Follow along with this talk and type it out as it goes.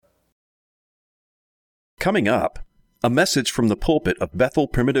Coming up, a message from the pulpit of Bethel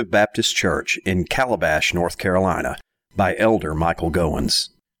Primitive Baptist Church in Calabash, North Carolina, by Elder Michael Gowens.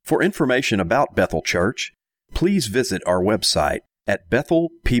 For information about Bethel Church, please visit our website at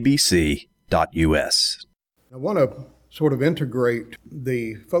bethelpbc.us. I want to sort of integrate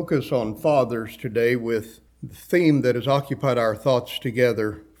the focus on fathers today with the theme that has occupied our thoughts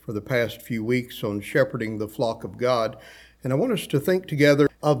together for the past few weeks on shepherding the flock of God. And I want us to think together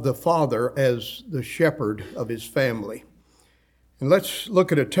of the father as the shepherd of his family. And let's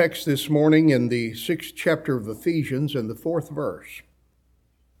look at a text this morning in the 6th chapter of Ephesians and the 4th verse.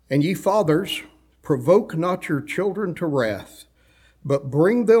 And ye fathers, provoke not your children to wrath, but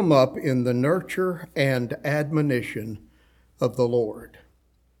bring them up in the nurture and admonition of the Lord.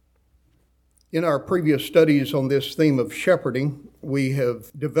 In our previous studies on this theme of shepherding, we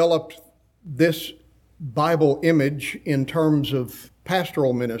have developed this Bible image in terms of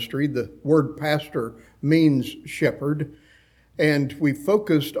pastoral ministry. The word pastor means shepherd, and we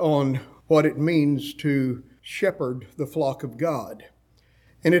focused on what it means to shepherd the flock of God.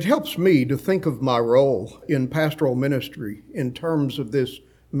 And it helps me to think of my role in pastoral ministry in terms of this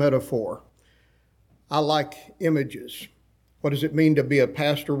metaphor. I like images. What does it mean to be a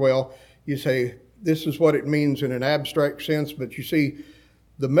pastor? Well, you say, this is what it means in an abstract sense, but you see,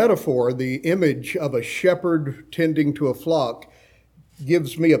 the metaphor, the image of a shepherd tending to a flock,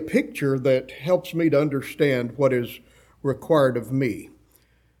 gives me a picture that helps me to understand what is required of me.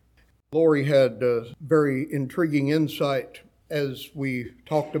 Lori had a very intriguing insight as we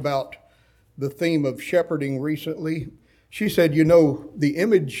talked about the theme of shepherding recently. She said, the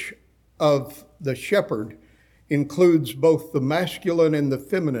image of the shepherd includes both the masculine and the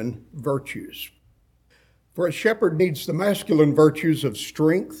feminine virtues. For a shepherd needs the masculine virtues of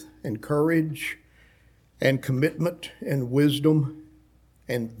strength and courage and commitment and wisdom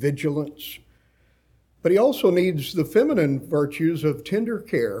and vigilance. But he also needs the feminine virtues of tender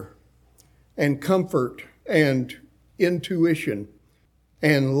care and comfort and intuition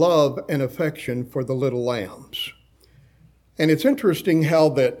and love and affection for the little lambs. And it's interesting how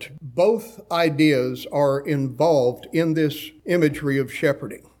that both ideas are involved in this imagery of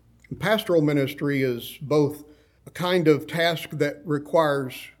shepherding. Pastoral ministry is both a kind of task that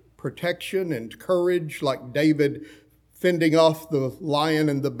requires protection and courage, like David fending off the lion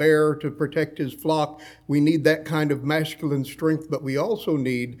and the bear to protect his flock. We need that kind of masculine strength, but we also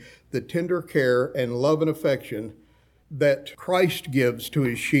need the tender care and love and affection that Christ gives to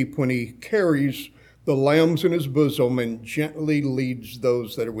his sheep when he carries the lambs in his bosom and gently leads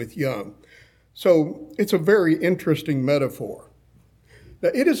those that are with young. So it's a very interesting metaphor. Now,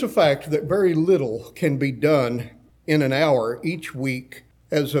 it is a fact that very little can be done in an hour each week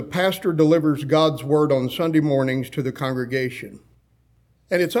as a pastor delivers God's word on Sunday mornings to the congregation.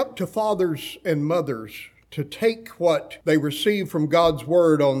 And it's up to fathers and mothers to take what they receive from God's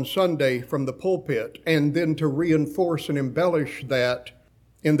word on Sunday from the pulpit and then to reinforce and embellish that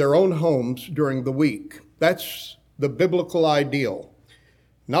in their own homes during the week. That's the biblical ideal.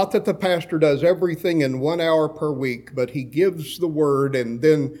 Not that the pastor does everything in 1 hour per week, but he gives the word, and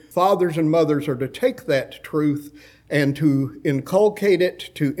then fathers and mothers are to take that truth and to inculcate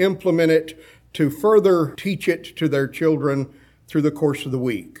it, to implement it, to further teach it to their children through the course of the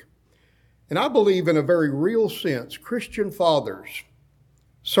week. And I believe in a very real sense, Christian fathers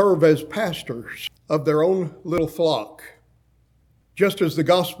serve as pastors of their own little flock. Just as the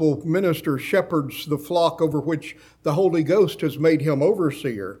gospel minister shepherds the flock over which the Holy Ghost has made him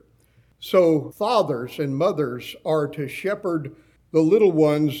overseer, so fathers and mothers are to shepherd the little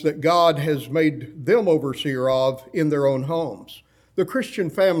ones that God has made them overseer of in their own homes. The Christian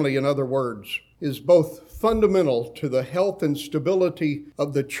family, in other words, is both fundamental to the health and stability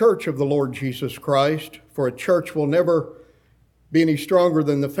of the church of the Lord Jesus Christ, for a church will never be any stronger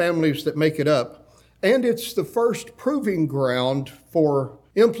than the families that make it up. And it's the first proving ground for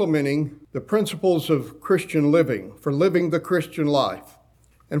implementing the principles of Christian living, for living the Christian life.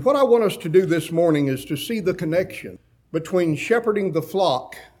 And what I want us to do this morning is to see the connection between shepherding the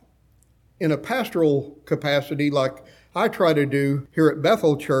flock in a pastoral capacity like I try to do here at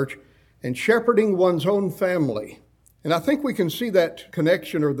Bethel Church and shepherding one's own family. And I think we can see that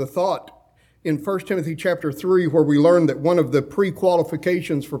connection or the thought in 1 Timothy chapter 3, where we learn that one of the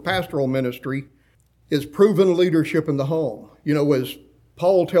pre-qualifications for pastoral ministry is proven leadership in the home. As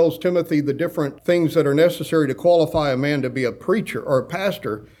Paul tells Timothy the different things that are necessary to qualify a man to be a preacher or a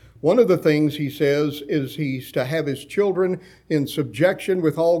pastor, one of the things he says is he's to have his children in subjection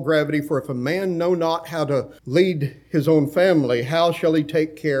with all gravity, for if a man know not how to lead his own family, how shall he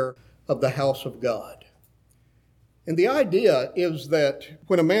take care of the house of God? And the idea is that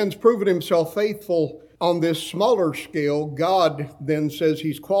when a man's proven himself faithful On this smaller scale, God then says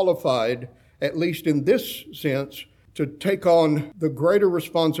he's qualified, at least in this sense, to take on the greater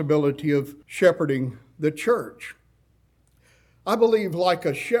responsibility of shepherding the church. I believe, like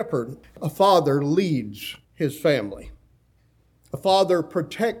a shepherd, a father leads his family. A father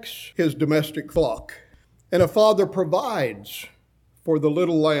protects his domestic flock. And a father provides for the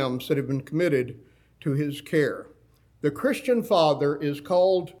little lambs that have been committed to his care. The Christian father is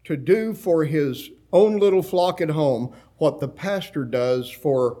called to do for his own little flock at home what the pastor does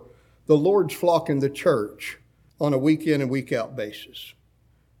for the Lord's flock in the church on a week in and week out basis.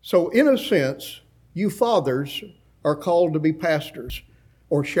 So in a sense, you fathers are called to be pastors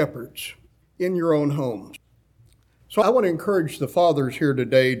or shepherds in your own homes. So I want to encourage the fathers here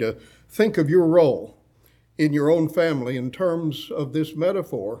today to think of your role in your own family in terms of this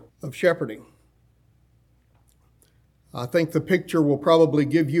metaphor of shepherding. I think the picture will probably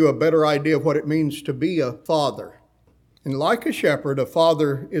give you a better idea of what it means to be a father. And like a shepherd, a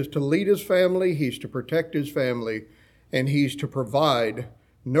father is to lead his family, he's to protect his family, and he's to provide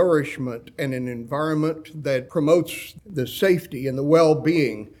nourishment and an environment that promotes the safety and the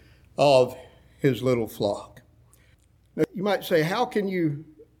well-being of his little flock. Now, you might say, how can you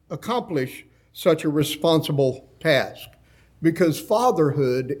accomplish such a responsible task? Because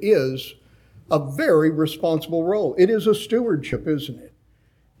fatherhood is a very responsible role. It is a stewardship, isn't it?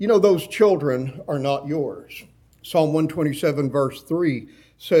 You know, those children are not yours. Psalm 127 verse 3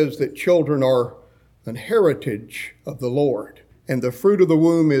 says that children are an heritage of the Lord, and the fruit of the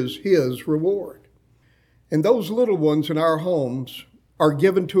womb is his reward. And those little ones in our homes are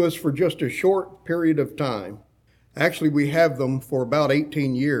given to us for just a short period of time. Actually, we have them for about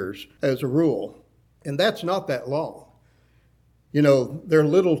 18 years as a rule, and that's not that long. You know, they're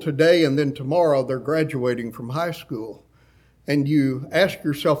little today, and then tomorrow they're graduating from high school. And you ask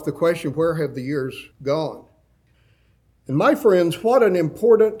yourself the question, where have the years gone? And my friends, what an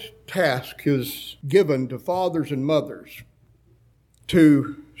important task is given to fathers and mothers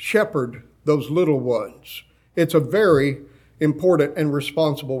to shepherd those little ones. It's a very important and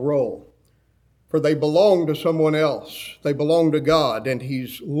responsible role. For they belong to someone else. They belong to God, and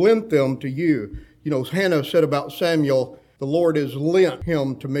he's lent them to you. You know, Hannah said about Samuel, the Lord has lent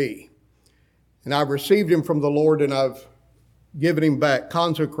him to me. And I've received him from the Lord, and I've given him back,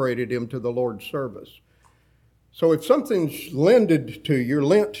 consecrated him to the Lord's service. So if something's lended to you,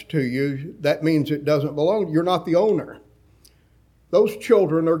 lent to you, that means it doesn't belong. You're not the owner. Those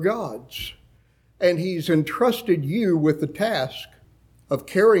children are God's. And he's entrusted you with the task of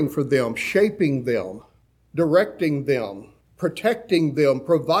caring for them, shaping them, directing them, protecting them,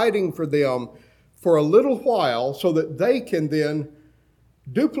 providing for them for a little while so that they can then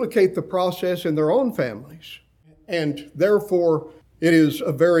duplicate the process in their own families. And therefore, it is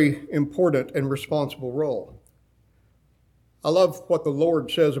a very important and responsible role. I love what the Lord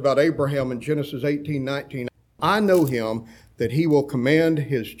says about Abraham in Genesis 18:19. I know him that he will command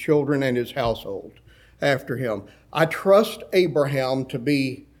his children and his household after him. I trust Abraham to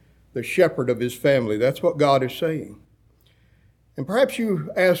be the shepherd of his family. That's what God is saying. And perhaps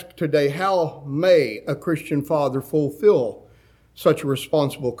you ask today, how may a Christian father fulfill such a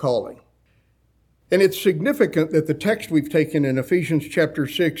responsible calling? And it's significant that the text we've taken in Ephesians chapter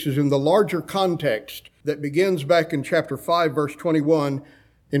 6 is in the larger context that begins back in chapter 5, verse 21,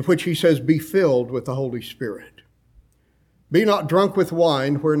 in which he says, be filled with the Holy Spirit. Be not drunk with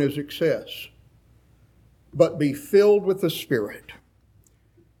wine wherein is excess, but be filled with the Spirit,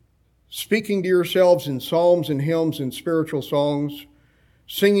 speaking to yourselves in psalms and hymns and spiritual songs,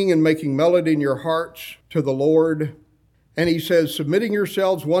 singing and making melody in your hearts to the Lord. And he says, submitting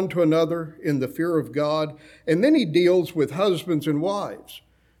yourselves one to another in the fear of God. And then he deals with husbands and wives.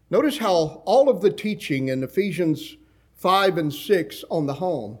 Notice how all of the teaching in Ephesians 5 and 6 on the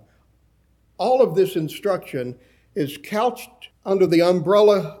home, all of this instruction is couched under the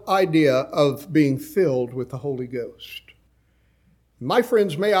umbrella idea of being filled with the Holy Ghost. My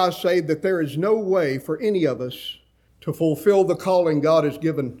friends, may I say that there is no way for any of us to fulfill the calling God has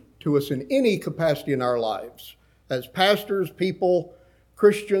given to us in any capacity in our lives. As pastors, people,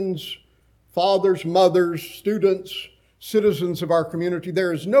 Christians, fathers, mothers, students, citizens of our community,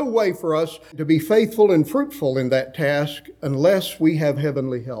 there is no way for us to be faithful and fruitful in that task unless we have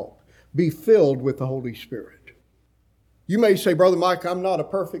heavenly help. Be filled with the Holy Spirit. You may say, Brother Mike, I'm not a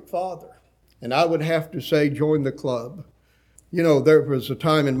perfect father. And I would have to say, join the club. You know, there was a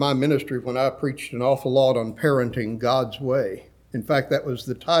time in my ministry when I preached an awful lot on parenting God's way. In fact, that was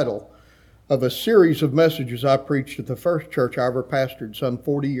the title of a series of messages I preached at the first church I ever pastored some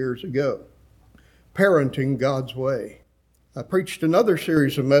 40 years ago. Parenting God's way. I preached another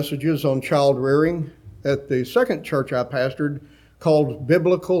series of messages on child rearing at the second church I pastored called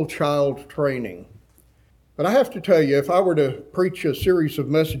Biblical Child Training. But I have to tell you, if I were to preach a series of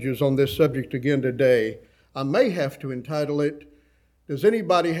messages on this subject again today, I may have to entitle it, "Does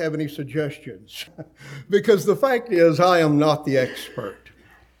anybody have any suggestions?" Because the fact is, I am not the expert.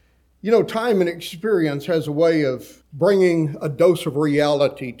 You know, time and experience has a way of bringing a dose of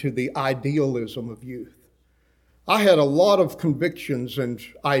reality to the idealism of youth. I had a lot of convictions and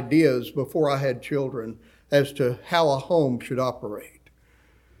ideas before I had children as to how a home should operate.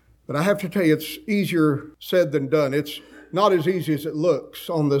 But I have to tell you, it's easier said than done. It's not as easy as it looks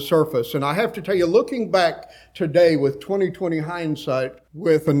on the surface. And I have to tell you, looking back today with 20/20 hindsight,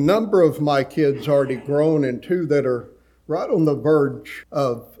 with a number of my kids already grown and two that are right on the verge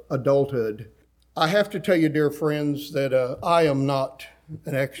of adulthood, I have to tell you, dear friends, that I am not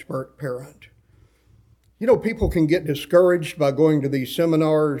an expert parent. You know, people can get discouraged by going to these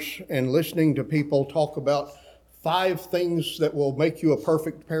seminars and listening to people talk about 5 things that will make you a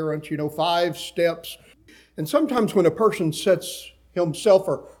perfect parent, 5 steps. And sometimes when a person sets himself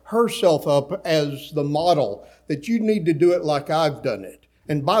or herself up as the model, that you need to do it like I've done it.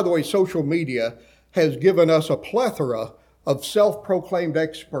 And by the way, social media has given us a plethora of self-proclaimed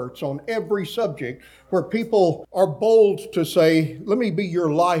experts on every subject where people are bold to say, "Let me be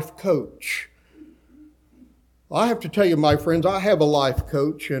your life coach." I have to tell you, my friends, I have a life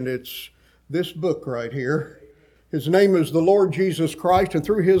coach, and it's this book right here. His name is the Lord Jesus Christ, and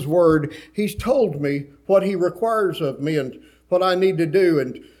through His Word, He's told me what He requires of me and what I need to do.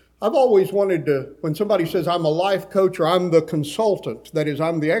 And I've always wanted to, when somebody says I'm a life coach or I'm the consultant, that is,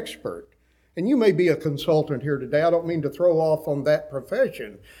 I'm the expert. And you may be a consultant here today. I don't mean to throw off on that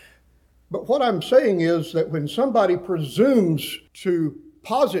profession. But what I'm saying is that when somebody presumes to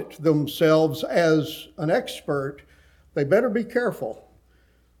posit themselves as an expert, they better be careful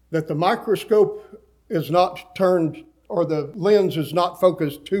that the microscope is not turned or the lens is not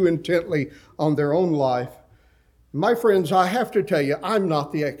focused too intently on their own life. My friends, I have to tell you, I'm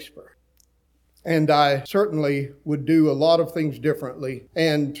not the expert. And I certainly would do a lot of things differently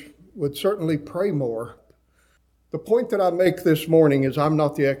and would certainly pray more. The point that I make this morning is I'm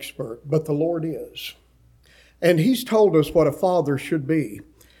not the expert, but the Lord is. And He's told us what a father should be.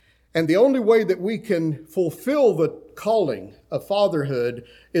 And the only way that we can fulfill the calling of fatherhood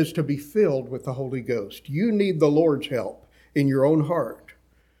is to be filled with the Holy Ghost. You need the Lord's help in your own heart.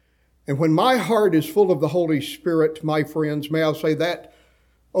 And when my heart is full of the Holy Spirit, my friends, may I say that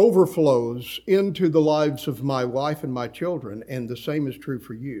overflows into the lives of my wife and my children, and the same is true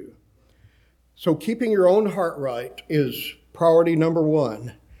for you. So keeping your own heart right is priority number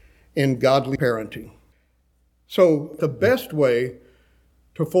 1 in godly parenting. So the best way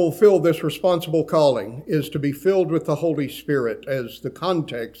to fulfill this responsible calling is to be filled with the Holy Spirit, as the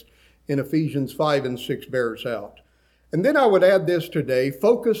context in Ephesians 5 and 6 bears out. And then I would add this today: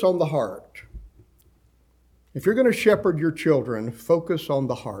 focus on the heart. If you're going to shepherd your children, focus on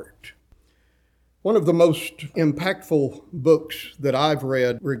the heart. One of the most impactful books that I've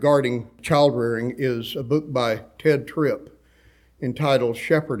read regarding child rearing is a book by Ted Tripp entitled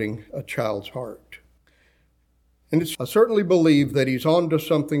Shepherding a Child's Heart. And I certainly believe that he's on to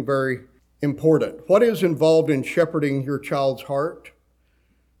something very important. What is involved in shepherding your child's heart?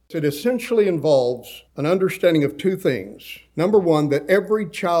 It essentially involves an understanding of 2 things. Number 1, that every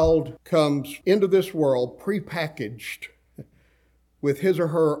child comes into this world prepackaged with his or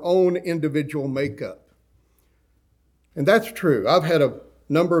her own individual makeup. And that's true. I've had a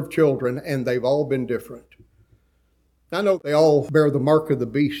number of children, and they've all been different. I know they all bear the mark of the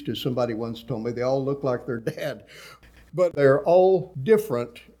beast, as somebody once told me. They all look like their dad. But they're all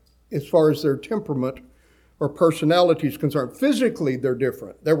different as far as their temperament or personality is concerned. Physically, they're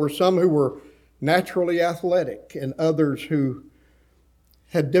different. There were some who were naturally athletic and others who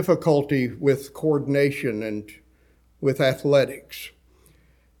had difficulty with coordination and with athletics.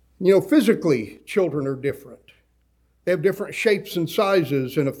 Physically, children are different. They have different shapes and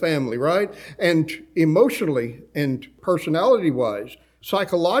sizes in a family, right? And emotionally and personality-wise,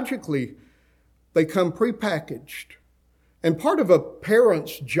 psychologically, they come prepackaged. And part of a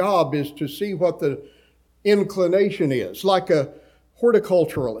parent's job is to see what the inclination is. Like a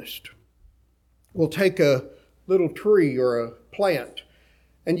horticulturalist will take a little tree or a plant,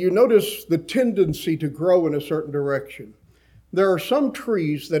 and you notice the tendency to grow in a certain direction. There are some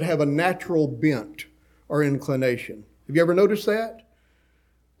trees that have a natural bent or inclination. Have you ever noticed that?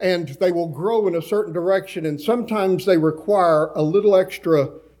 And they will grow in a certain direction, and sometimes they require a little extra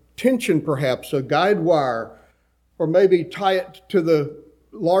tension, perhaps a guide wire, or maybe tie it to the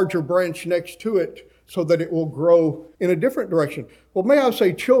larger branch next to it so that it will grow in a different direction. Well, may I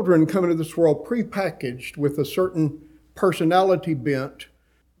say, children come into this world prepackaged with a certain personality bent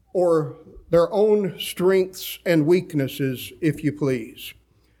or their own strengths and weaknesses, if you please.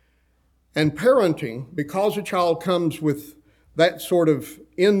 And parenting, because a child comes with that sort of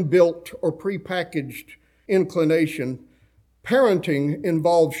inbuilt or prepackaged inclination, parenting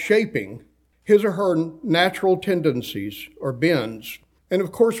involves shaping his or her natural tendencies or bends. And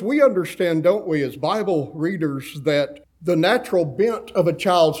of course, we understand, don't we, as Bible readers, that the natural bent of a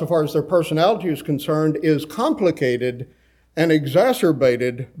child, so far as their personality is concerned, is complicated and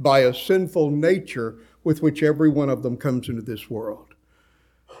exacerbated by a sinful nature with which every one of them comes into this world.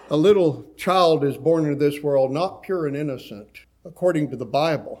 A little child is born into this world not pure and innocent, according to the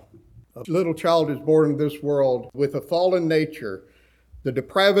Bible. A little child is born into this world with a fallen nature. The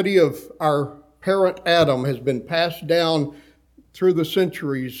depravity of our parent Adam has been passed down through the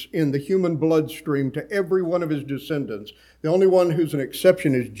centuries in the human bloodstream to every one of his descendants. The only one who's an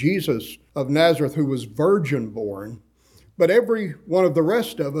exception is Jesus of Nazareth, who was virgin born. But every one of the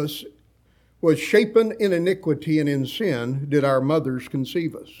rest of us was shapen in iniquity, and in sin did our mothers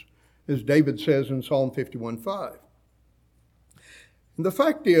conceive us, as David says in Psalm 51:5. And the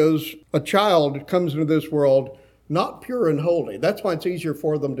fact is, a child comes into this world not pure and holy. That's why it's easier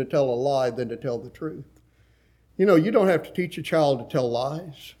for them to tell a lie than to tell the truth. You know, you don't have to teach a child to tell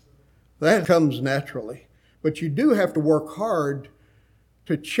lies. That comes naturally. But you do have to work hard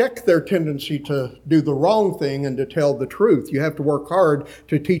to check their tendency to do the wrong thing and to tell the truth. You have to work hard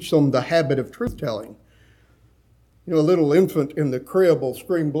to teach them the habit of truth-telling. You know, a little infant in the crib will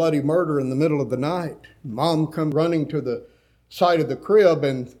scream bloody murder in the middle of the night. Mom comes running to the side of the crib,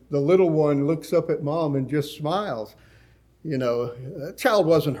 and the little one looks up at mom and just smiles. You know, that child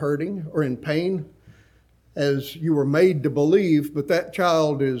wasn't hurting or in pain as you were made to believe, but that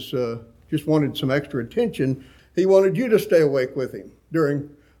child is just wanted some extra attention. He wanted you to stay awake with him during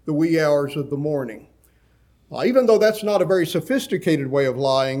the wee hours of the morning. Even though that's not a very sophisticated way of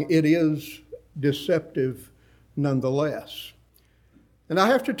lying, it is deceptive nonetheless. And I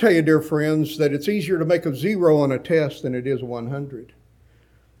have to tell you, dear friends, that it's easier to make a 0 on a test than it is a 100.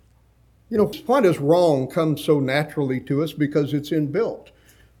 You know, why does wrong come so naturally to us? Because it's inbuilt.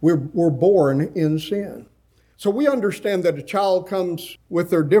 We're born in sin. So we understand that a child comes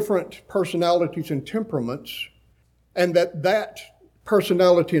with their different personalities and temperaments, and that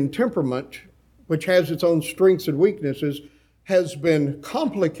personality and temperament, which has its own strengths and weaknesses, has been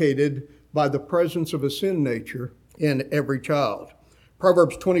complicated by the presence of a sin nature in every child.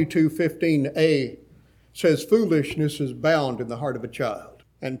 Proverbs 22:15a says, foolishness is bound in the heart of a child.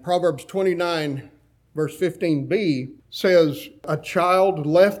 And Proverbs 29, verse 15b says, a child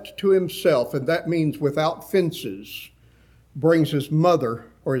left to himself, and that means without fences, brings his mother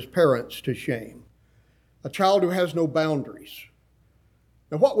or his parents to shame. A child who has no boundaries.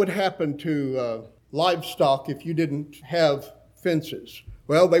 Now, what would happen to livestock if you didn't have fences?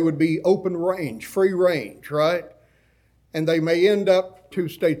 Well, they would be open range, free range, right? And they may end up 2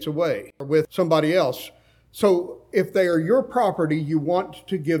 states away with somebody else. So if they are your property, you want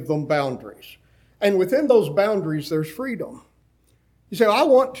to give them boundaries. And within those boundaries, there's freedom. You say, I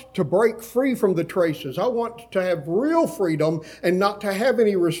want to break free from the traces. I want to have real freedom and not to have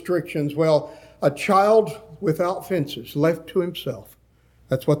any restrictions. Well, a child without fences, left to himself.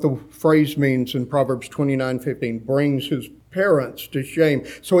 That's what the phrase means in Proverbs 29:15, brings his parents to shame.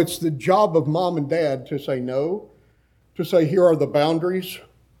 So it's the job of mom and dad to say no, to say, here are the boundaries.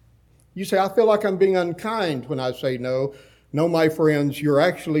 You say, I feel like I'm being unkind when I say no. No, my friends, you're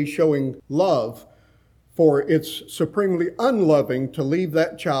actually showing love, for it's supremely unloving to leave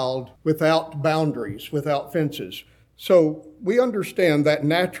that child without boundaries, without fences. So we understand that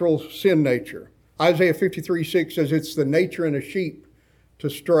natural sin nature. Isaiah 53:6 says it's the nature in a sheep to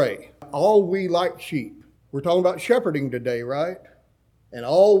stray. All we like sheep. We're talking about shepherding today, right? And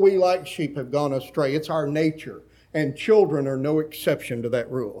all we like sheep have gone astray. It's our nature. And children are no exception to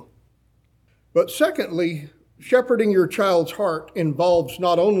that rule. But secondly, shepherding your child's heart involves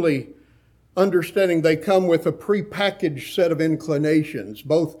not only understanding they come with a prepackaged set of inclinations,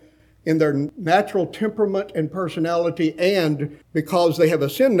 both in their natural temperament and personality and because they have a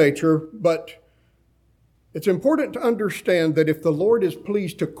sin nature, but it's important to understand that if the Lord is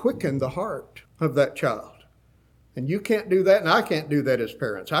pleased to quicken the heart of that child, and you can't do that, and I can't do that as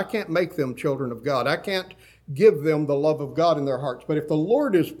parents. I can't make them children of God. I can't give them the love of God in their hearts. But if the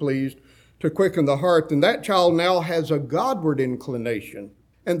Lord is pleased to quicken the heart, then that child now has a Godward inclination.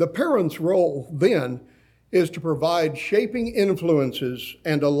 And the parent's role then is to provide shaping influences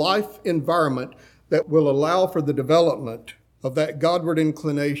and a life environment that will allow for the development of that Godward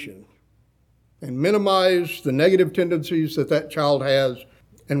inclination. and minimize the negative tendencies that that child has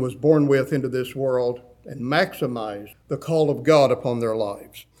and was born with into this world, and maximize the call of God upon their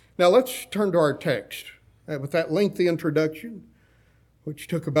lives. Now let's turn to our text. With that lengthy introduction, which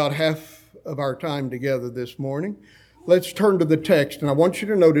took about half of our time together this morning, let's turn to the text. And I want you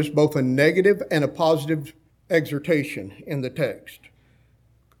to notice both a negative and a positive exhortation in the text.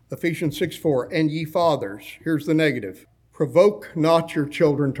 Ephesians 6:4, and ye fathers, here's the negative, provoke not your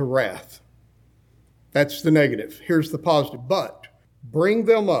children to wrath. That's the negative. Here's the positive. But bring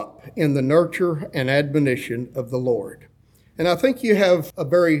them up in the nurture and admonition of the Lord. And I think you have a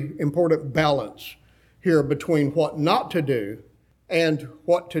very important balance here between what not to do and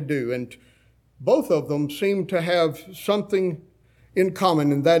what to do. And both of them seem to have something in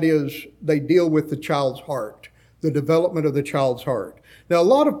common, and that is they deal with the child's heart, the development of the child's heart. Now, a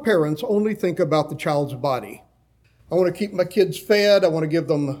lot of parents only think about the child's body. I want to keep my kids fed. I want to give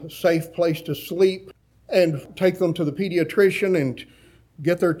them a safe place to sleep and take them to the pediatrician and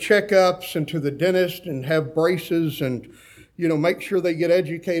get their checkups and to the dentist and have braces and, make sure they get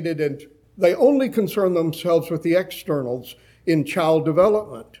educated. And they only concern themselves with the externals in child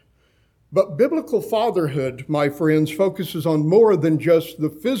development. But biblical fatherhood, my friends, focuses on more than just the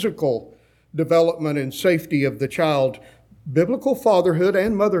physical development and safety of the child. Biblical fatherhood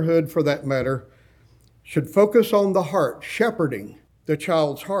and motherhood, for that matter, should focus on the heart, shepherding the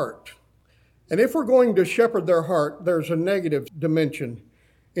child's heart. And if we're going to shepherd their heart, there's a negative dimension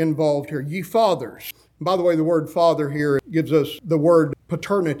involved here. Ye fathers. By the way, the word father here gives us the word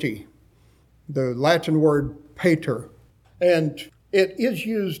paternity, the Latin word pater. And it is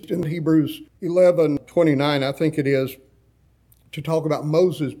used in Hebrews 11:29, I think it is, to talk about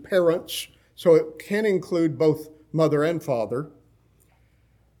Moses' parents. So it can include both mother and father.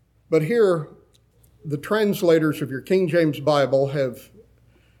 But here, the translators of your King James Bible have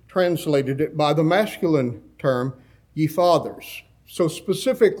translated it by the masculine term, ye fathers. So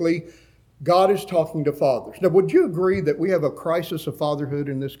specifically, God is talking to fathers. Now, would you agree that we have a crisis of fatherhood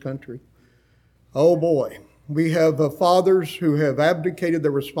in this country? Oh boy. We have fathers who have abdicated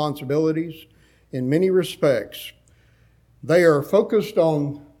their responsibilities in many respects. They are focused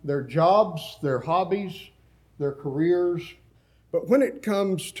on their jobs, their hobbies, their careers. But when it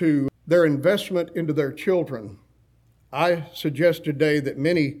comes to their investment into their children, I suggest today that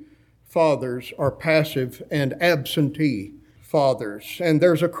many fathers are passive and absentee fathers. And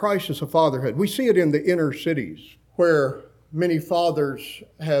there's a crisis of fatherhood. We see it in the inner cities where many fathers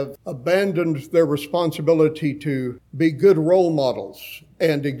have abandoned their responsibility to be good role models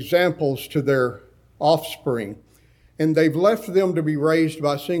and examples to their offspring. And they've left them to be raised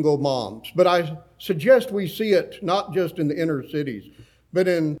by single moms. But I suggest we see it not just in the inner cities, but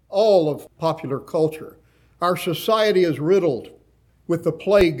in all of popular culture. Our society is riddled with the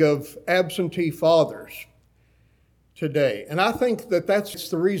plague of absentee fathers today. And I think that that's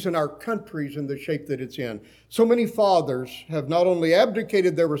the reason our country's in the shape that it's in. So many fathers have not only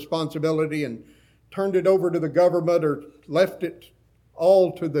abdicated their responsibility and turned it over to the government or left it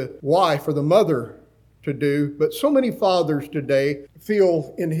all to the wife or the mother to do, but so many fathers today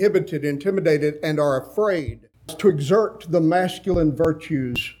feel inhibited, intimidated, and are afraid to exert the masculine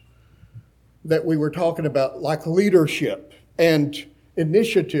virtues that we were talking about, like leadership and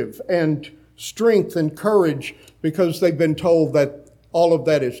initiative and strength and courage, because they've been told that all of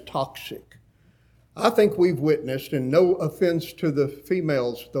that is toxic. I think we've witnessed, and no offense to the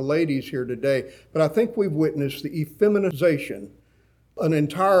females, the ladies here today, but I think we've witnessed the effeminization, an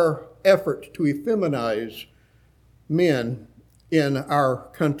entire effort to effeminize men in our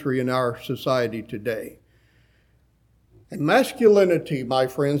country, in our society today. And masculinity, my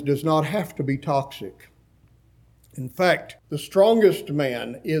friends, does not have to be toxic. In fact, the strongest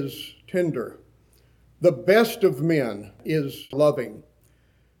man is tender. The best of men is loving.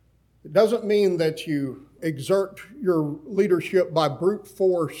 It doesn't mean that you exert your leadership by brute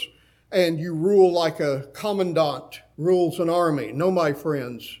force and you rule like a commandant rules an army. No, my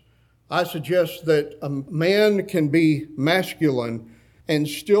friends. I suggest that a man can be masculine and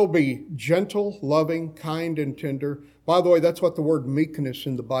still be gentle, loving, kind, and tender. By the way, that's what the word meekness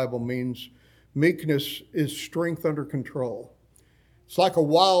in the Bible means. Meekness is strength under control. It's like a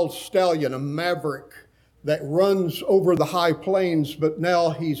wild stallion, a maverick that runs over the high plains, but now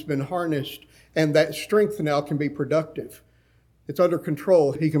he's been harnessed, and that strength now can be productive. It's under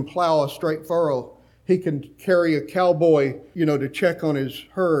control. He can plow a straight furrow. He can carry a cowboy, to check on his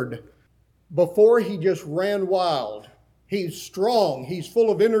herd. Before, he just ran wild. He's strong. He's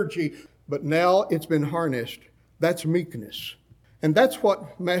full of energy. But now it's been harnessed. That's meekness. And that's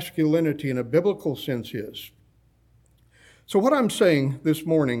what masculinity in a biblical sense is. So what I'm saying this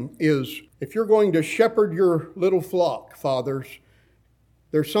morning is, if you're going to shepherd your little flock, fathers,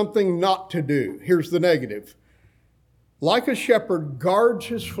 there's something not to do. Here's the negative. Like a shepherd guards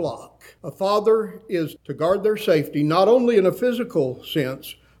his flock, a father is to guard their safety, not only in a physical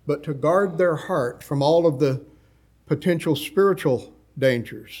sense, but to guard their heart from all of the potential spiritual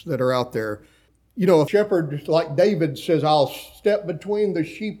dangers that are out there. You know, a shepherd like David says, I'll step between the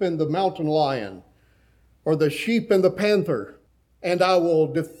sheep and the mountain lion, or the sheep and the panther, and I will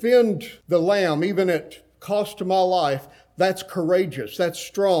defend the lamb even at cost to my life. That's courageous, that's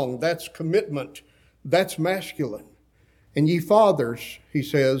strong, that's commitment, that's masculine. And ye fathers, he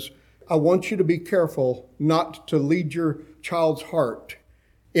says, I want you to be careful not to lead your child's heart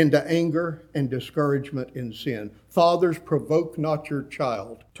into anger and discouragement in sin. Fathers, provoke not your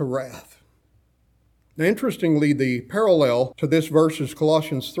child to wrath. Now, interestingly, the parallel to this verse is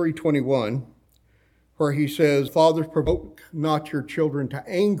Colossians 3:21, where he says, fathers, provoke not your children to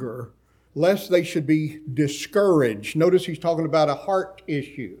anger, lest they should be discouraged. Notice he's talking about a heart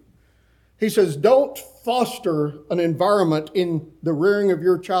issue. He says, don't foster an environment in the rearing of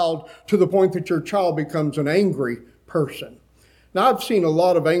your child to the point that your child becomes an angry person. Now, I've seen a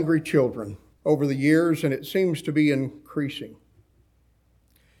lot of angry children over the years, and it seems to be increasing.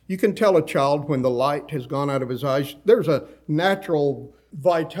 You can tell a child when the light has gone out of his eyes. There's a natural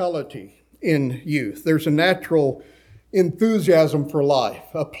vitality in youth. There's a natural enthusiasm for life,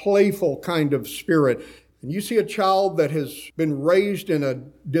 a playful kind of spirit. And you see a child that has been raised in a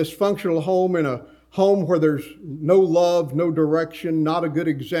dysfunctional home, in a home where there's no love, no direction, not a good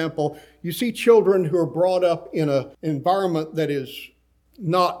example. You see children who are brought up in an environment that is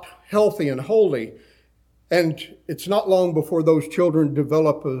not healthy and holy. And it's not long before those children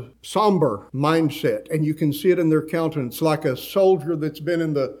develop a somber mindset. And you can see it in their countenance, like a soldier that's been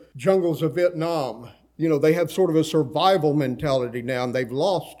in the jungles of Vietnam. You know, they have sort of a survival mentality now, and they've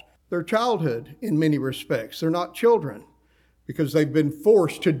lost their childhood in many respects. They're not children because they've been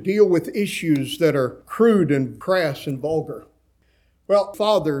forced to deal with issues that are crude and crass and vulgar. Well,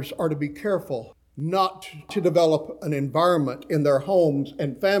 fathers are to be careful not to develop an environment in their homes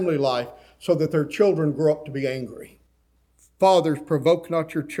and family life so that their children grow up to be angry. Fathers, provoke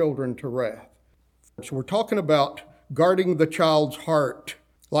not your children to wrath. So we're talking about guarding the child's heart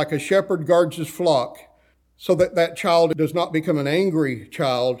like a shepherd guards his flock, so that that child does not become an angry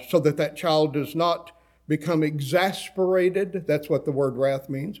child, so that that child does not become exasperated. That's what the word wrath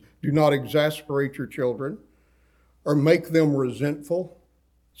means. Do not exasperate your children or make them resentful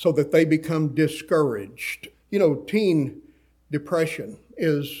so that they become discouraged. You know, teen depression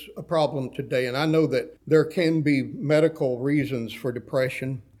is a problem today, and I know that there can be medical reasons for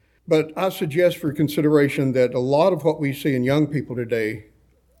depression, but I suggest for consideration that a lot of what we see in young people today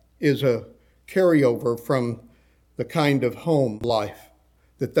is a carryover from the kind of home life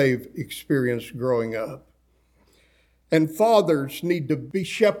that they've experienced growing up. And fathers need to be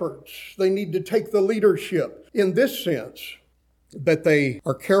shepherds. They need to take the leadership in this sense, that they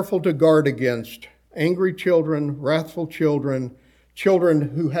are careful to guard against angry children, wrathful children, children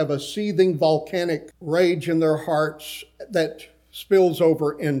who have a seething volcanic rage in their hearts that spills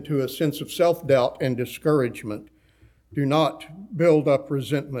over into a sense of self-doubt and discouragement. Do not build up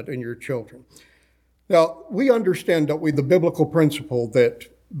resentment in your children. Now, we understand, don't we, the biblical principle that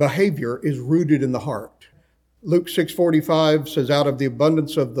behavior is rooted in the heart. Luke 6:45 says, out of the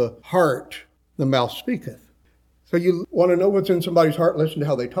abundance of the heart, the mouth speaketh. So you want to know what's in somebody's heart, listen to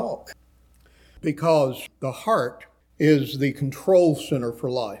how they talk. Because the heart is the control center for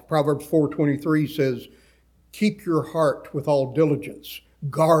life. Proverbs 4:23 says, keep your heart with all diligence.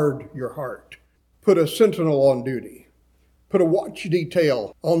 Guard your heart. Put a sentinel on duty. Put a watch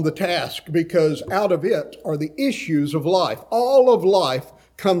detail on the task, because out of it are the issues of life. All of life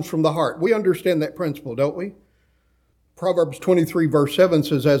comes from the heart. We understand that principle, don't we? Proverbs 23 verse 7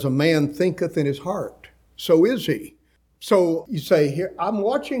 says, as a man thinketh in his heart, so is he. So you say, here, I'm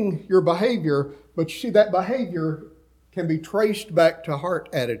watching your behavior, but you see that behavior can be traced back to heart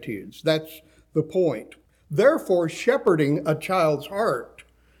attitudes. That's the point. Therefore, shepherding a child's heart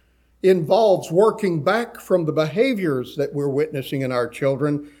involves working back from the behaviors that we're witnessing in our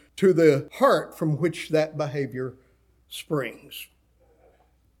children to the heart from which that behavior springs.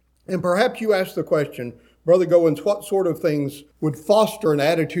 And perhaps you ask the question, Brother Gowens, what sort of things would foster an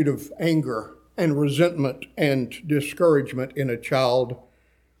attitude of anger and resentment and discouragement in a child?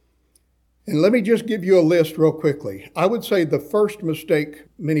 And let me just give you a list real quickly. I would say the first mistake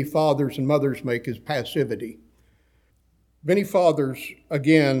many fathers and mothers make is passivity. Many fathers,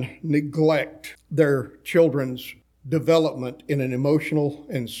 again, neglect their children's development in an emotional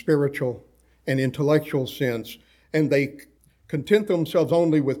and spiritual and intellectual sense, and they content themselves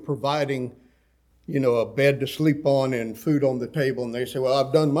only with providing, a bed to sleep on and food on the table. And they say, well,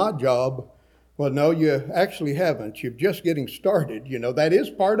 I've done my job. Well, no, you actually haven't. You're just getting started. That is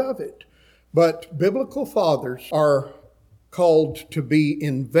part of it. But biblical fathers are called to be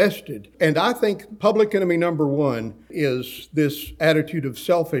invested. And I think public enemy number one is this attitude of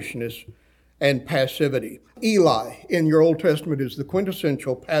selfishness and passivity. Eli in your Old Testament is the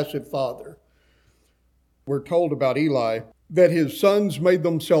quintessential passive father. We're told about Eli that his sons made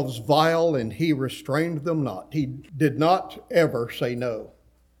themselves vile and he restrained them not. He did not ever say no.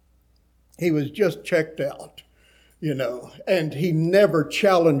 He was just checked out, and he never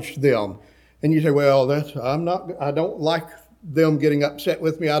challenged them. And you say, well, I don't like them getting upset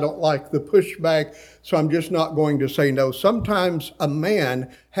with me. I don't like the pushback, so I'm just not going to say no. Sometimes a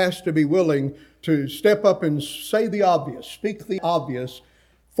man has to be willing to step up and say the obvious, speak the obvious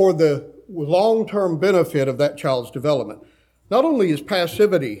for the long-term benefit of that child's development. Not only is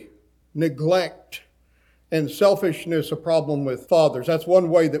passivity, neglect, and selfishness a problem with fathers. That's one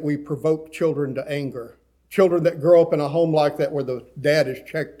way that we provoke children to anger. Children that grow up in a home like that where the dad is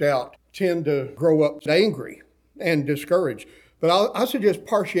checked out tend to grow up angry and discouraged. But I suggest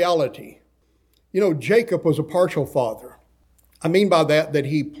partiality. Jacob was a partial father. I mean by that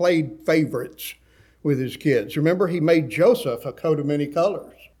he played favorites with his kids. Remember, he made Joseph a coat of many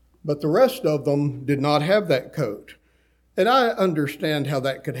colors, but the rest of them did not have that coat. And I understand how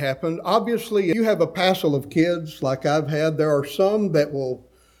that could happen. Obviously, you have a passel of kids like I've had. There are some that will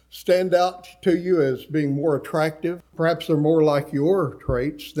stand out to you as being more attractive. Perhaps they're more like your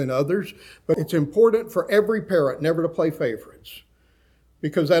traits than others. But it's important for every parent never to play favorites,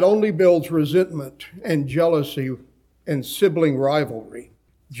 because that only builds resentment and jealousy and sibling rivalry.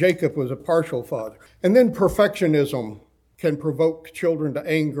 Jacob was a partial father. And then perfectionism can provoke children to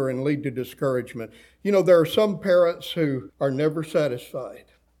anger and lead to discouragement. There are some parents who are never satisfied.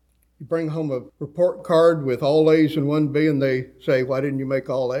 You bring home a report card with all A's and one B, and they say, why didn't you make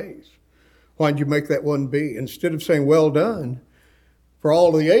all A's? Why did you make that one B? Instead of saying, well done for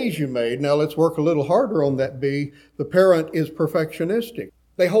all the A's you made, now let's work a little harder on that B, the parent is perfectionistic.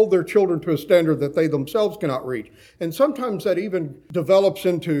 They hold their children to a standard that they themselves cannot reach. And sometimes that even develops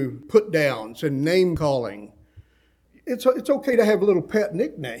into put downs and name calling. It's okay to have little pet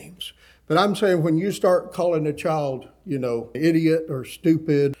nicknames, but I'm saying when you start calling a child, idiot or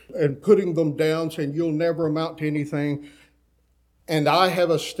stupid and putting them down, saying you'll never amount to anything, and I have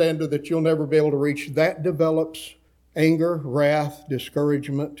a standard that you'll never be able to reach, that develops anger, wrath,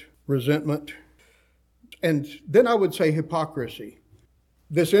 discouragement, resentment. And then I would say hypocrisy.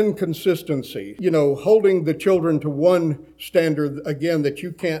 This inconsistency, holding the children to one standard, again, that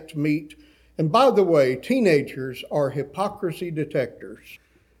you can't meet. And by the way, teenagers are hypocrisy detectors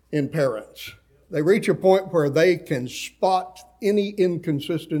in parents. They reach a point where they can spot any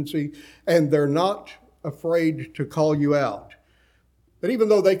inconsistency, and they're not afraid to call you out. But even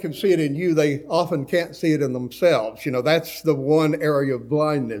though they can see it in you, they often can't see it in themselves. That's the one area of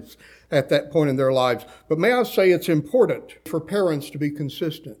blindness at that point in their lives. But may I say it's important for parents to be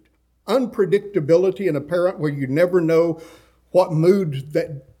consistent. Unpredictability in a parent where you never know what mood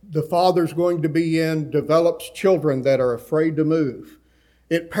that the father's going to be in develops children that are afraid to move.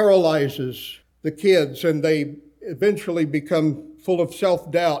 It paralyzes the kids, and they eventually become full of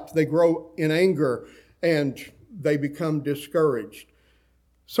self-doubt. They grow in anger, and they become discouraged.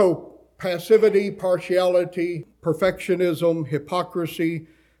 So passivity, partiality, perfectionism, hypocrisy.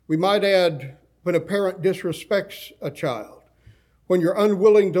 We might add when a parent disrespects a child, when you're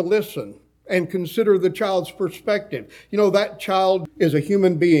unwilling to listen and consider the child's perspective. That child is a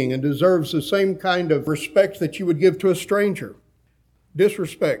human being and deserves the same kind of respect that you would give to a stranger.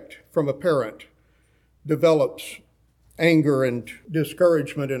 Disrespect from a parent develops anger and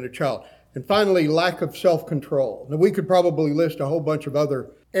discouragement in a child. And finally, lack of self-control. Now, we could probably list a whole bunch of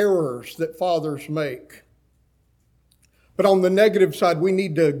other errors that fathers make. But on the negative side, we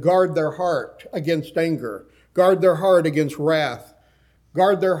need to guard their heart against anger, guard their heart against wrath,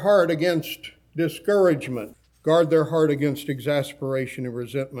 guard their heart against discouragement, guard their heart against exasperation and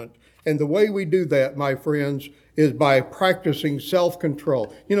resentment. And the way we do that, my friends, is by practicing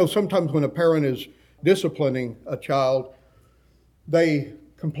self-control. Sometimes when a parent is disciplining a child, they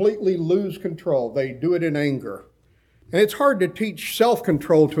completely lose control. They do it in anger. And it's hard to teach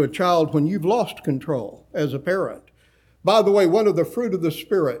self-control to a child when you've lost control as a parent. By the way, one of the fruit of the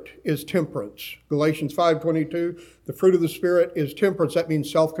Spirit is temperance. Galatians 5:22, the fruit of the Spirit is temperance. That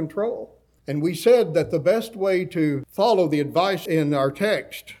means self-control. And we said that the best way to follow the advice in our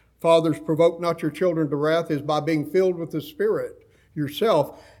text, fathers, provoke not your children to wrath, is by being filled with the Spirit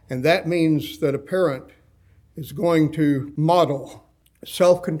yourself. And that means that a parent is going to model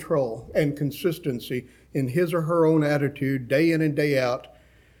self-control and consistency in his or her own attitude day in and day out,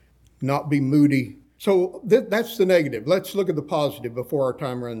 not be moody. So that's the negative. Let's look at the positive before our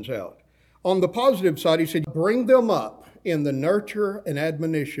time runs out. On the positive side, he said, bring them up in the nurture and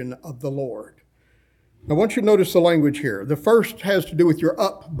admonition of the Lord. I want you to notice the language here. The first has to do with your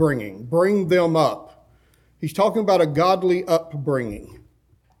upbringing. Bring them up. He's talking about a godly upbringing.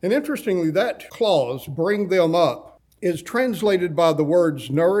 And interestingly, that clause, bring them up, is translated by the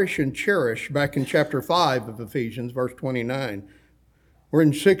words nourish and cherish back in chapter 5 of Ephesians, verse 29. We're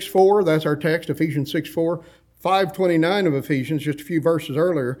in 6:4, that's our text, Ephesians 6:4. 5:29 of Ephesians, just a few verses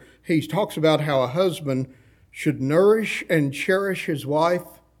earlier, he talks about how a husband should nourish and cherish his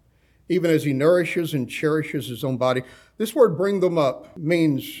wife, even as he nourishes and cherishes his own body. This word, bring them up,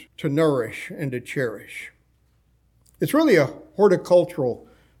 means to nourish and to cherish. It's really a horticultural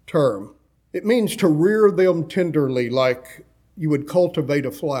term. It means to rear them tenderly like you would cultivate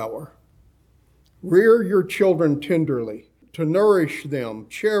a flower. Rear your children tenderly, to nourish them,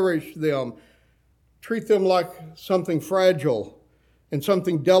 cherish them, treat them like something fragile and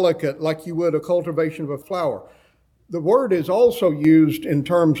something delicate like you would a cultivation of a flower. The word is also used in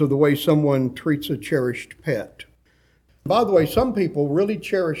terms of the way someone treats a cherished pet. By the way, some people really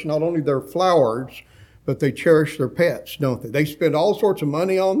cherish not only their flowers, but they cherish their pets, don't they? They spend all sorts of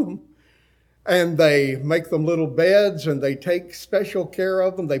money on them, and they make them little beds, and they take special care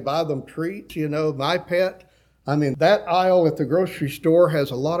of them. They buy them treats. You know, my pet, that aisle at the grocery store has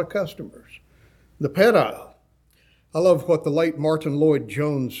a lot of customers. The pet aisle. I love what the late Martin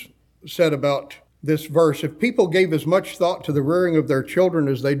Lloyd-Jones said about this verse. If people gave as much thought to the rearing of their children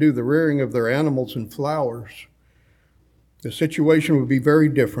as they do the rearing of their animals and flowers, the situation would be very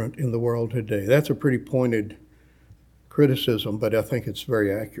different in the world today. That's a pretty pointed criticism, but I think it's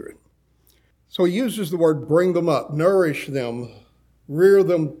very accurate. So he uses the word bring them up, nourish them, rear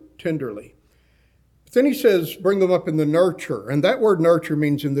them tenderly. But then he says bring them up in the nurture, and that word nurture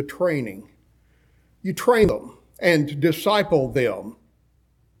means in the training. You train them and disciple them.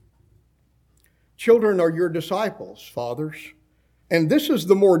 Children are your disciples, fathers. And this is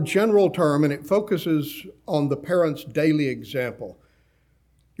the more general term, and it focuses on the parent's daily example.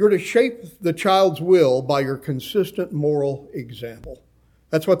 You're to shape the child's will by your consistent moral example.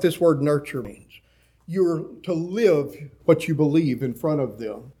 That's what this word nurture means. You're to live what you believe in front of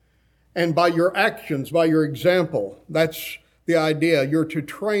them. And by your actions, by your example, that's the idea. You're to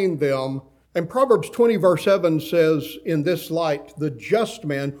train them. And Proverbs 20 verse 7 says, in this light, the just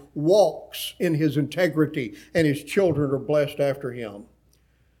man walks in his integrity, and his children are blessed after him.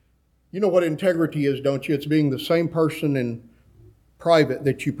 You know what integrity is, don't you? It's being the same person in private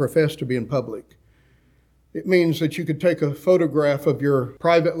that you profess to be in public. It means that you could take a photograph of your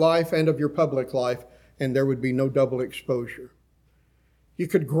private life and of your public life, and there would be no double exposure. You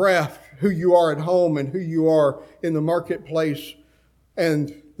could graph who you are at home and who you are in the marketplace,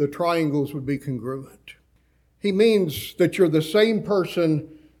 and the triangles would be congruent. He means that you're the same person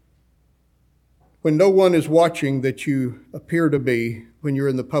when no one is watching that you appear to be when you're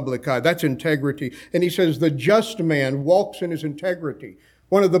in the public eye. That's integrity. And he says the just man walks in his integrity.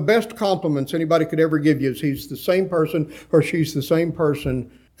 One of the best compliments anybody could ever give you is he's the same person or she's the same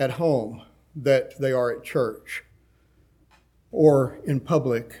person at home that they are at church or in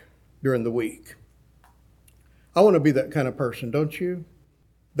public during the week. I want to be that kind of person, don't you?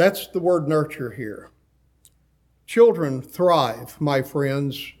 That's the word nurture here. Children thrive, my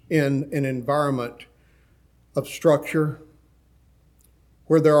friends, in an environment of structure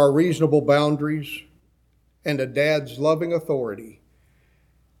where there are reasonable boundaries and a dad's loving authority.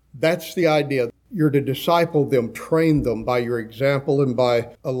 That's the idea. You're to disciple them, train them by your example and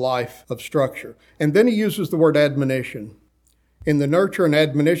by a life of structure. And then he uses the word admonition. In the nurture and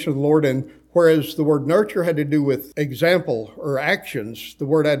admonition of the Lord, and whereas the word nurture had to do with example or actions, the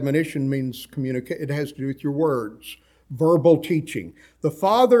word admonition means communicate. It has to do with your words, verbal teaching. The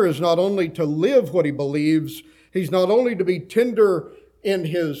father is not only to live what he believes, he's not only to be tender in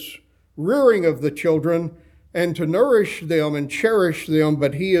his rearing of the children and to nourish them and cherish them,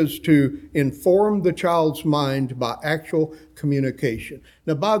 but he is to inform the child's mind by actual communication.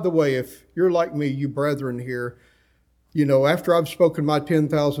 Now, by the way, if you're like me, you brethren here, you know, after I've spoken my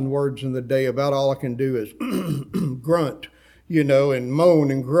 10,000 words in the day, about all I can do is grunt, and moan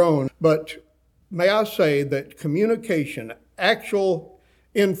and groan. But may I say that communication, actual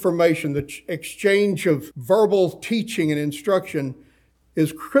information, the exchange of verbal teaching and instruction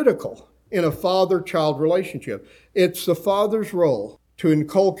is critical in a father-child relationship. It's the father's role to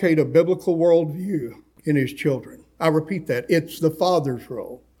inculcate a biblical worldview in his children. I repeat that. It's the father's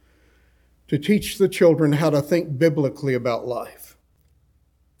role to teach the children how to think biblically about life.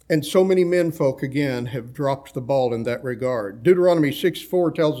 And so many menfolk, again, have dropped the ball in that regard. Deuteronomy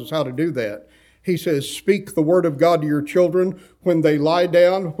 6:4 tells us how to do that. He says, speak the word of God to your children when they lie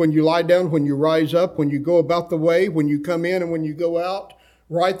down, when you rise up, when you go about the way, when you come in and when you go out.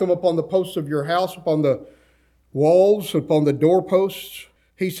 Write them upon the posts of your house, upon the walls, upon the doorposts.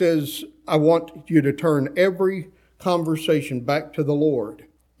 He says, I want you to turn every conversation back to the Lord.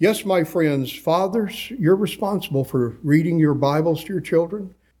 Yes, my friends, fathers, you're responsible for reading your Bibles to your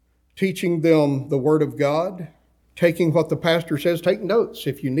children, teaching them the Word of God, taking what the pastor says, take notes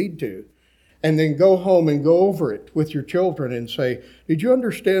if you need to, and then go home and go over it with your children and say, did you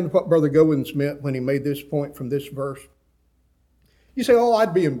understand what Brother Gowens meant when he made this point from this verse? You say, oh,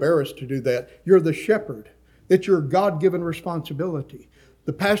 I'd be embarrassed to do that. You're the shepherd. That's your God-given responsibility.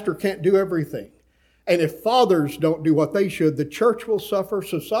 The pastor can't do everything. And if fathers don't do what they should, the church will suffer,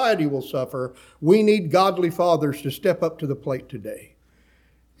 society will suffer. We need godly fathers to step up to the plate today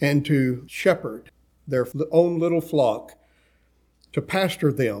and to shepherd their own little flock, to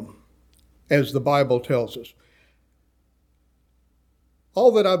pastor them, as the Bible tells us.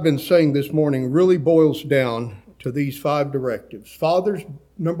 All that I've been saying this morning really boils down to these 5 directives. Fathers,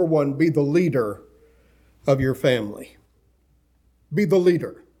 number 1, be the leader of your family. Be the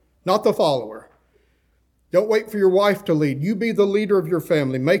leader, not the follower. Don't wait for your wife to lead. You be the leader of your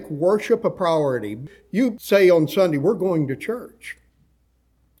family. Make worship a priority. You say on Sunday, we're going to church.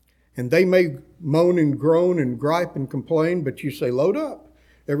 And they may moan and groan and gripe and complain, but you say, load up.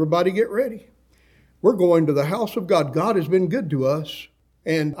 Everybody get ready. We're going to the house of God. God has been good to us.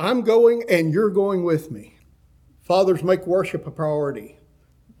 And I'm going and you're going with me. Fathers, make worship a priority.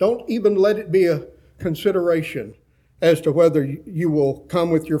 Don't even let it be a consideration as to whether you will come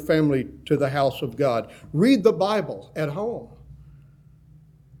with your family to the house of God. Read the Bible at home.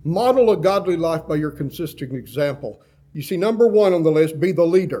 Model a godly life by your consistent example. You see, number 1 on the list, be the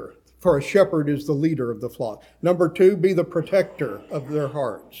leader. For a shepherd is the leader of the flock. Number 2, be the protector of their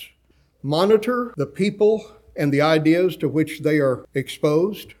hearts. Monitor the people and the ideas to which they are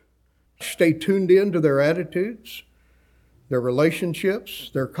exposed. Stay tuned in to their attitudes, their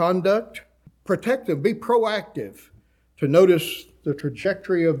relationships, their conduct. Protect them. Be proactive to notice the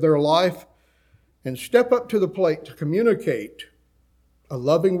trajectory of their life and step up to the plate to communicate a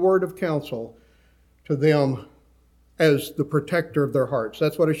loving word of counsel to them as the protector of their hearts.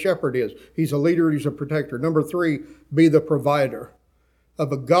 That's what a shepherd is. He's a leader, he's a protector. Number 3, be the provider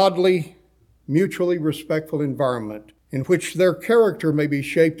of a godly, mutually respectful environment in which their character may be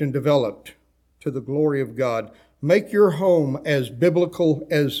shaped and developed to the glory of God. Make your home as biblical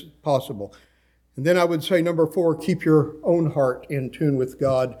as possible. And then I would say, number 4, keep your own heart in tune with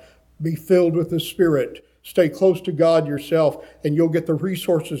God. Be filled with the Spirit. Stay close to God yourself, and you'll get the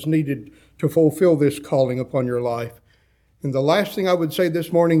resources needed to fulfill this calling upon your life. And the last thing I would say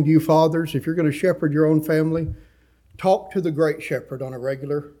this morning to you fathers, if you're going to shepherd your own family, talk to the great shepherd on a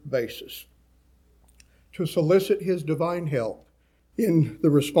regular basis to solicit his divine help in the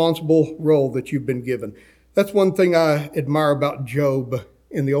responsible role that you've been given. That's one thing I admire about Job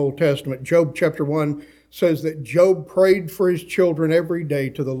in the Old Testament. Job chapter 1 says that Job prayed for his children every day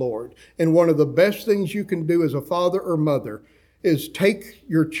to the Lord. And one of the best things you can do as a father or mother is take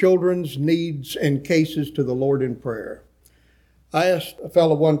your children's needs and cases to the Lord in prayer. I asked a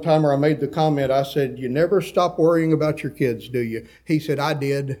fellow one time, or I made the comment, I said, you never stop worrying about your kids, do you? He said, I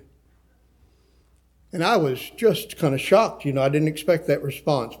did. And I was just kind of shocked. I didn't expect that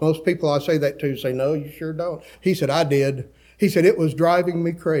response. Most people I say that to say, no, you sure don't. He said, I did. He said, it was driving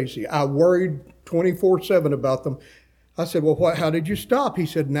me crazy. I worried 24/7 about them. I said, well, how did you stop? He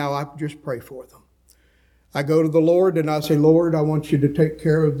said, now I just pray for them. I go to the Lord and I say, Lord, I want you to take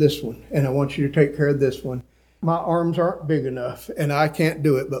care of this one. And I want you to take care of this one. My arms aren't big enough and I can't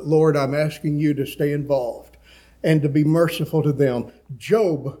do it. But Lord, I'm asking you to stay involved and to be merciful to them.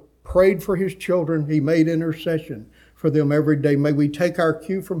 Job prayed for his children. He made intercession for them every day. May we take our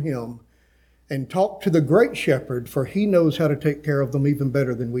cue from him and talk to the great shepherd, for he knows how to take care of them even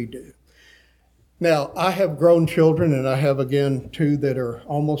better than we do. Now, I have grown children, and I have, again, 2 that are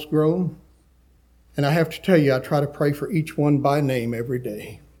almost grown. And I have to tell you, I try to pray for each one by name every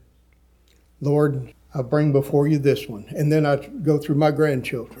day. Lord, I bring before you this one. And then I go through my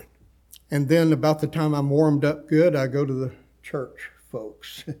grandchildren. And then about the time I'm warmed up good, I go to the church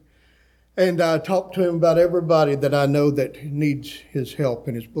folks. And I talk to him about everybody that I know that needs his help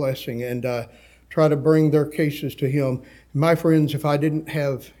and his blessing. And I try to bring their cases to him. My friends, if I didn't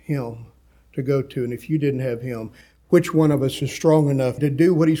have him to go to, and if you didn't have him, which one of us is strong enough to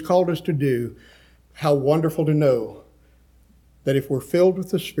do what he's called us to do? How wonderful to know that if we're filled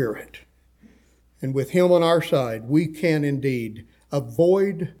with the Spirit And with Him on our side, we can indeed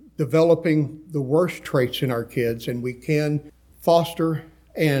avoid developing the worst traits in our kids, and we can foster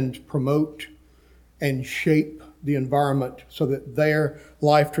and promote and shape the environment so that their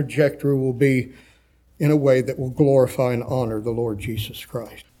life trajectory will be in a way that will glorify and honor the Lord Jesus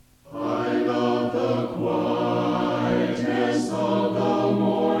Christ. I love the quietness of the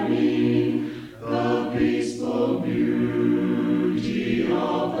morning, the peaceful beauty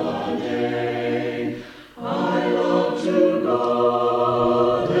of the day. I love to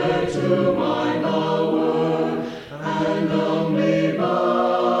go there to my bower and humbly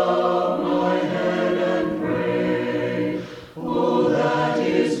bow my head and pray. Oh, that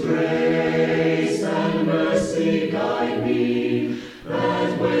is grace and mercy guide me,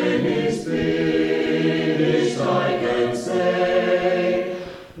 that when it's finished I can say,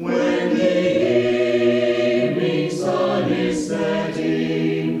 when the evening sun is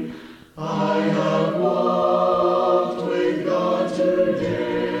setting, I have walked with God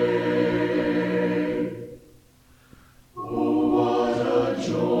today. Oh, what a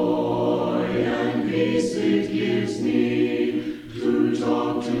joy and peace it gives me to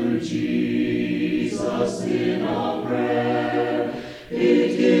talk to Jesus in a prayer.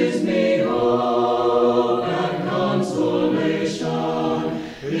 It gives me hope and consolation.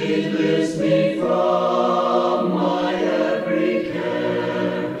 It lifts me from my every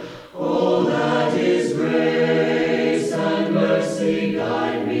care. Oh, that is grace and mercy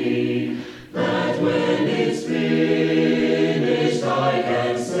guide me, that when it's finished I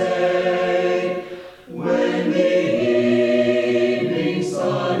can say, when the evening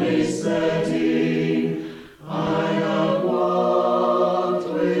sun is setting, I have walked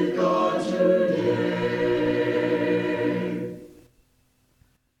with God today.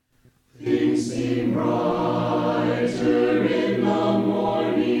 Things seem brighter in the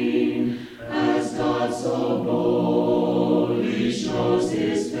morning as God so boldly shows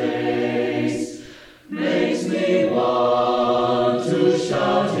His face, makes me want to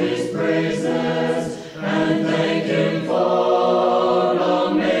shout His praises and thank